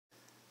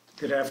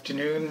Good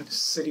afternoon,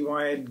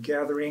 citywide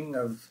gathering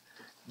of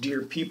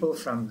dear people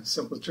from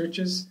Simple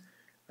Churches.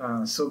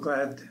 So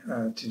glad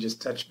to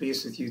just touch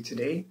base with you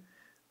today.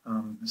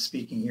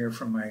 Speaking here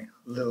from my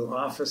little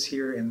office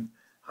here in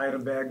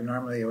Heidelberg.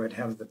 Normally I would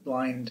have the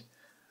blind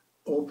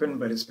open,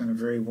 but it's been a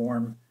very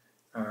warm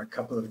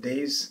couple of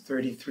days,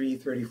 33,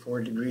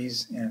 34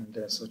 degrees, and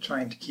so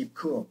trying to keep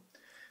cool.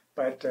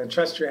 But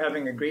trust you're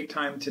having a great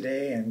time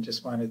today, and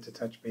just wanted to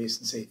touch base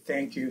and say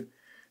thank you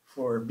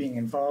for being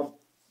involved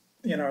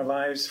in our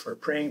lives, for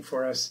praying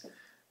for us,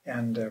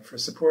 and for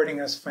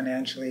supporting us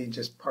financially,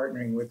 just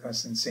partnering with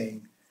us and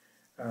saying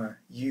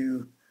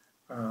you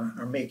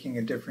are making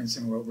a difference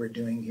in what we're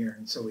doing here.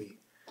 And so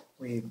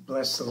we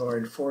bless the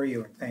Lord for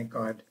you and thank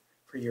God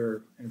for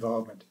your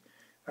involvement.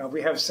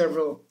 We have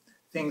several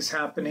things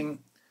happening,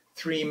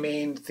 three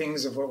main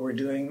things of what we're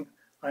doing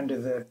under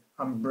the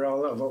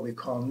umbrella of what we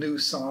call New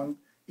Song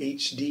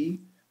HD,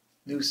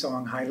 New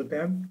Song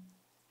Heidelberg.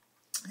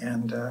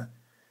 And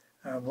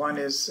one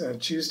is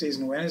Tuesdays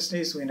and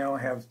Wednesdays. We now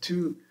have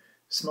two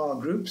small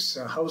groups,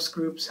 house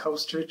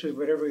churches,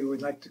 whatever you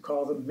would like to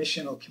call them,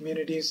 missional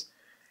communities.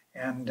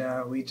 And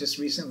we just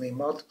recently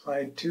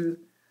multiplied two,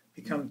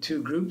 become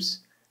two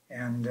groups.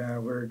 And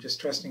we're just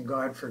trusting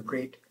God for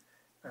great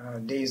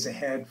days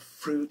ahead,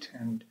 fruit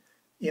and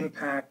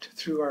impact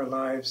through our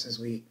lives as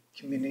we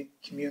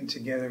commune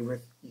together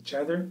with each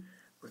other,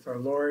 with our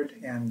Lord,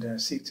 and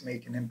seek to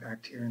make an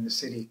impact here in the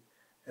city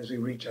as we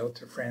reach out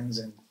to friends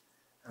and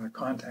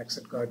contacts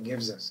that God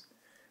gives us.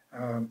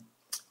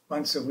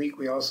 Once a week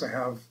we also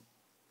have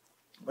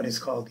what is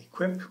called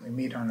Equip. We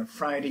meet on a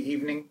Friday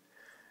evening.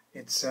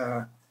 It's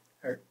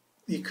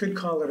you could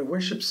call it a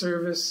worship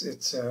service.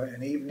 It's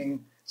an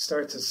evening,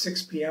 starts at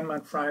 6 p.m.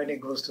 on Friday,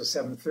 goes to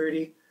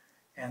 7:30,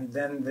 and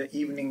then the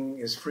evening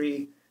is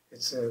free.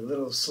 It's a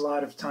little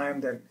slot of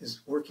time that is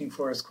working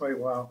for us quite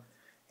well,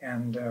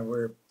 and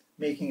we're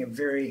making it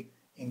very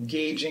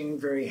engaging,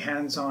 very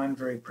hands-on,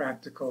 very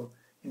practical,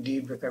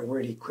 indeed, with that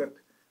word equip.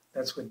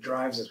 That's what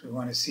drives us. We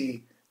want to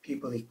see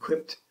people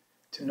equipped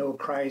to know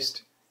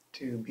Christ,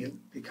 to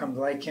become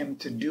like him,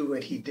 to do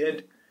what he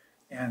did,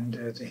 and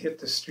to hit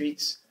the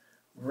streets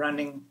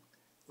running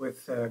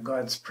with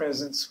God's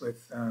presence,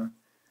 with an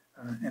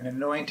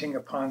anointing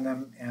upon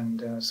them.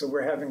 And so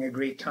we're having a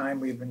great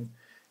time. We've been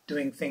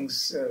doing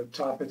things,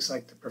 topics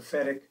like the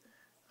prophetic,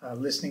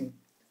 listening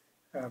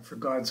for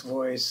God's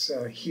voice,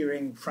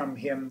 hearing from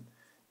him,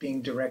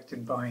 being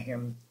directed by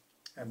him,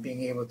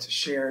 being able to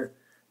share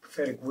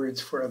prophetic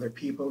words for other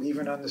people,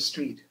 even on the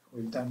street.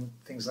 We've done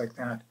things like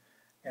that.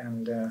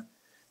 And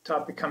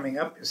topic coming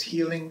up is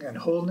healing and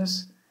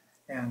wholeness.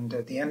 And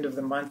at the end of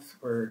the month,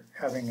 we're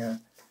having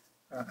the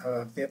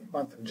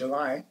month of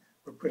July,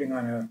 we're putting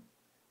on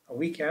a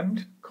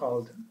weekend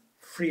called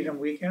Freedom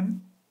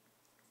Weekend.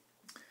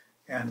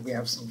 And we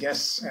have some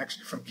guests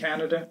actually from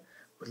Canada.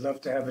 Would love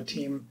to have a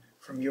team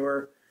from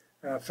your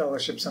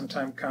fellowship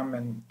sometime come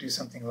and do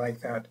something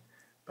like that.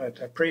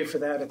 But I pray for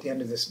that at the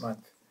end of this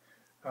month.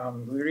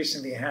 We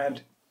recently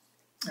had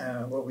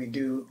what we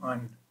do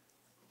on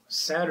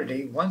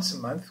Saturday, once a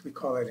month, we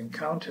call it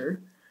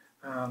Encounter,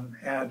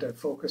 had a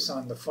focus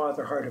on the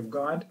Father Heart of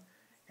God,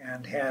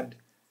 and had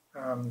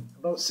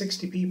about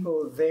 60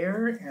 people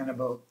there, and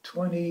about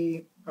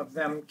 20 of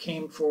them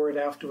came forward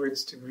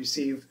afterwards to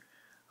receive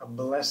a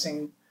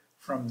blessing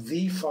from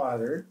the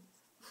Father,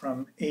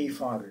 from a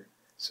Father.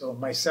 So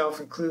myself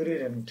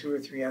included, and two or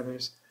three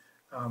others,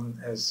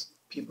 as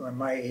people in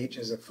my age,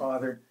 as a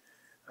father,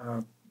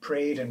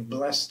 prayed and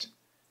blessed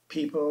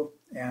people,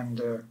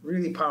 and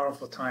really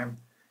powerful time.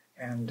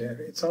 And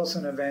it's also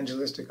an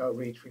evangelistic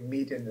outreach. We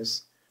meet in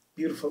this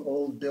beautiful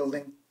old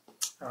building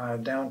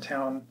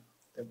downtown,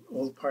 the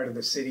old part of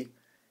the city,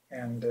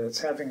 and it's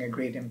having a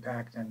great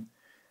impact. And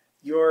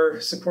your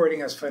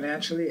supporting us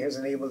financially has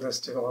enabled us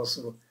to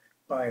also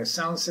buy a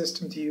sound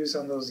system to use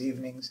on those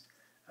evenings,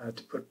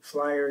 to put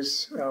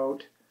flyers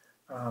out,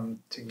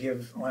 to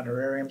give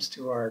honorariums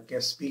to our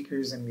guest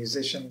speakers and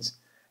musicians,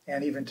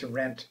 and even to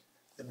rent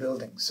the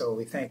building. So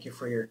we thank you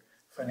for your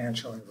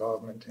financial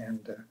involvement,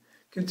 and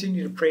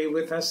continue to pray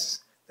with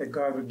us that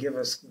God would give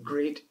us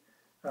great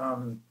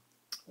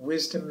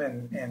wisdom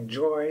and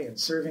joy in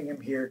serving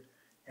him here.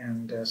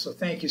 And so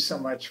thank you so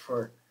much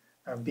for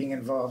being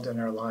involved in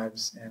our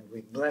lives, and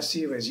we bless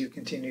you as you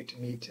continue to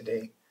meet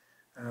today.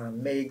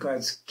 May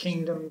God's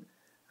kingdom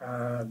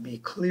be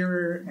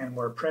clearer and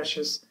more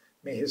precious.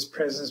 May his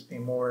presence be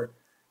more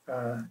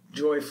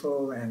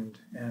joyful and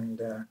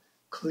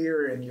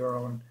clearer in your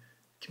own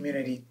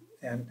community.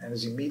 And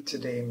as you meet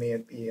today, may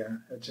it be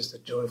just a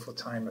joyful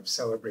time of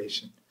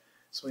celebration.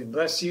 So we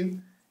bless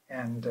you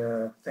and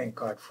thank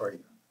God for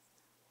you.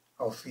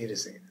 Auf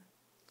Wiedersehen.